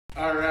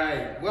All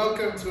right,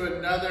 welcome to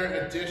another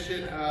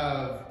edition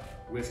of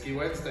Whiskey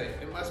Wednesday.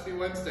 It must be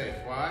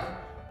Wednesday. Why?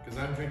 Because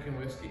I'm drinking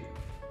whiskey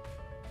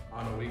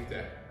on a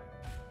weekday,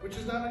 which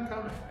is not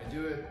uncommon. I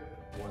do it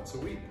once a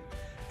week.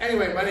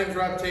 Anyway, my name is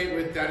Rob Tait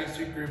with Downey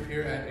Street Group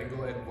here at Engel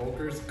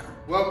Völkers.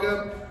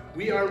 Welcome.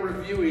 We are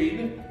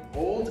reviewing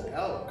Old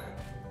Elk.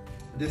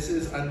 This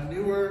is a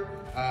newer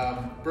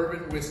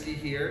bourbon whiskey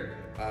here.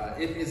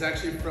 It is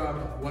actually from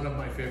one of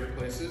my favorite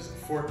places,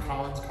 Fort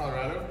Collins,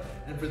 Colorado.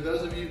 And for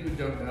those of you who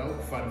don't know,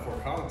 fun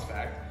Fort Collins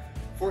fact,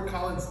 Fort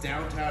Collins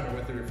downtown, or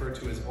what they refer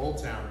to as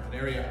Old Town, an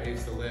area I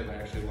used to live, I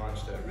actually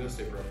launched a real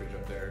estate brokerage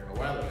up there a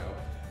while ago,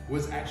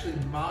 was actually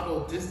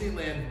modeled,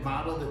 Disneyland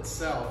modeled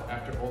itself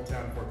after Old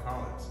Town Fort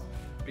Collins.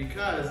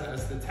 Because,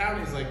 as the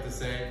townies like to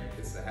say,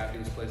 it's the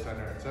happiest place on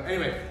earth. So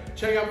anyway,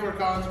 check out Fort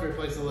Collins, great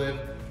place to live.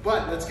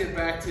 But let's get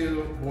back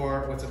to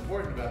more what's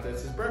important about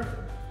this is bourbon.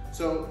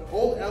 So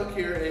Old Elk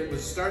here, it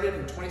was started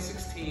in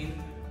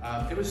 2016.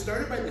 It was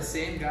started by the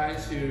same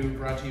guys who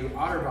brought you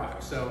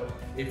Otterbock. So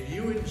if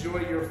you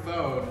enjoy your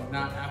phone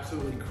not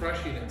absolutely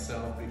crushing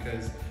itself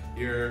because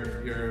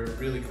you're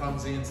really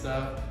clumsy and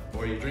stuff,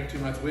 or you drink too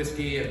much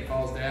whiskey and it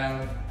falls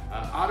down,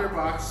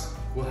 Otterbox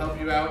will help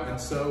you out, and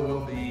so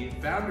will the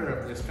founder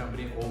of this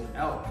company, Old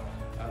Elk.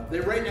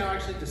 They're right now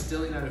actually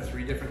distilling out of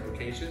 3 different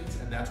locations,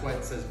 and that's why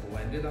it says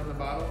blended on the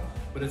bottle,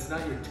 but it's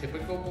not your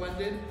typical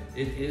blended.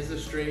 It is a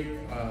straight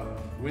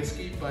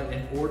whiskey, but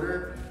in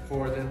order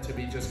for them to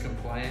be just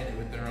compliant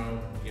with their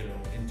own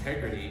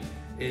integrity,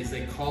 is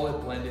they call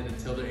it blended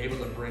until they're able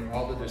to bring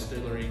all the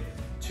distillery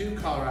to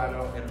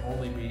Colorado and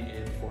only be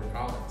in Fort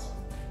Collins.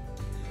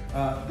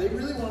 They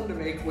really wanted to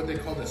make what they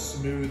called a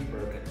smooth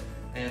bourbon.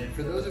 And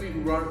for those of you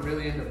who aren't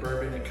really into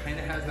bourbon, it kind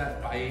of has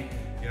that bite.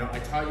 I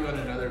taught you on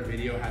another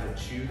video how to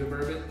chew the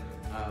bourbon,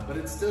 but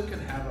it still can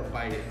have a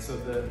bite. And so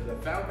the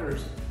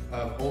founders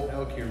of Old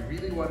Elk here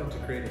really wanted to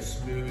create a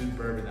smooth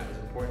bourbon that was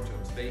important to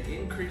them. So they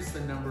increased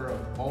the number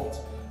of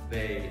malt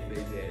they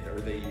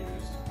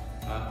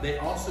used. They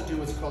also do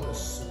what's called a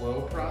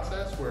slow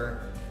process,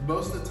 where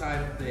most of the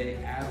time they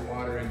add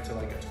water into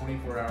like a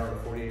 24-hour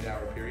or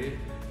 48-hour period.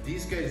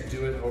 These guys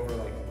do it over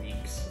like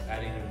weeks,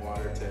 adding in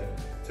water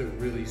to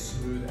really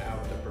smooth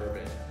out the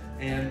bourbon.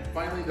 And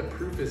finally, the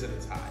proof isn't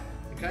as high.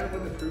 And kind of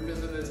when the proof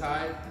isn't as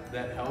high,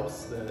 that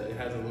helps. It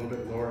has a little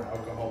bit lower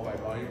alcohol by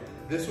volume.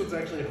 This one's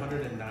actually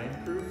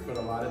 109 proof, but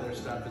a lot of their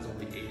stuff is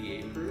only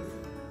 88 proof.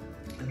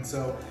 And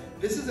so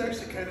this is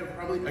actually kind of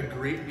probably a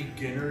great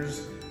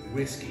beginner's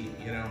whiskey.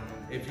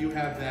 If you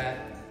have that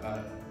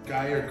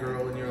guy or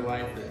girl in your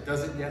life that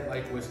doesn't yet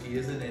like whiskey,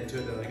 isn't into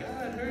it, they're like,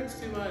 it hurts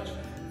too much.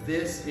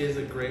 This is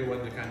a great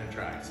one to kind of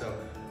try. So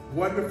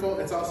wonderful.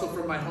 It's also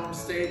from my home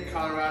state,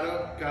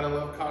 Colorado. Gotta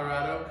love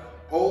Colorado.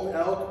 Old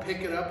Elk, pick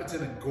it up. It's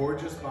in a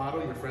gorgeous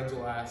bottle. Your friends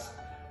will ask,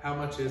 how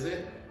much is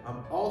it?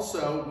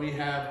 Also, we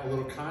have a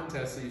little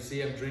contest. So you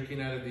see I'm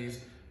drinking out of these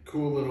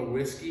cool little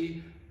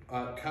whiskey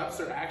cups.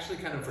 They're actually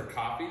kind of for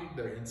coffee.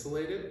 They're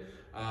insulated.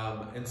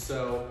 And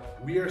so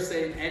we are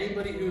saying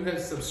anybody who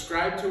has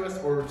subscribed to us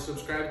or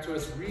subscribed to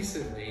us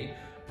recently,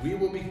 we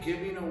will be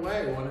giving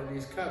away one of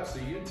these cups.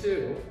 So you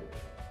too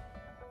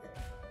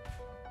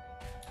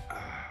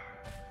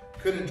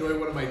could enjoy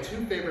one of my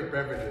 2 favorite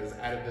beverages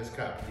out of this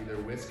cup, either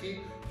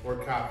whiskey or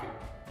coffee.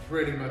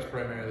 Pretty much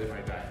primarily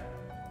my diet.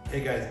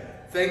 Hey guys,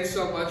 thanks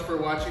so much for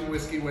watching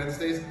Whiskey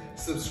Wednesdays.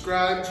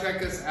 Subscribe,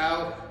 check us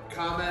out,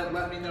 comment,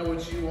 let me know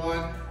what you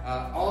want.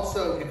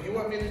 Also, if you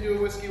want me to do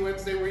a Whiskey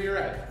Wednesday where you're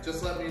at,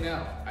 just let me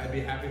know. I'd be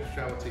happy to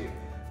travel to you.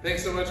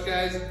 Thanks so much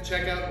guys.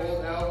 Check out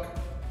Old Elk,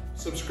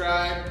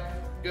 subscribe,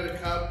 get a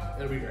cup,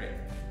 it'll be great.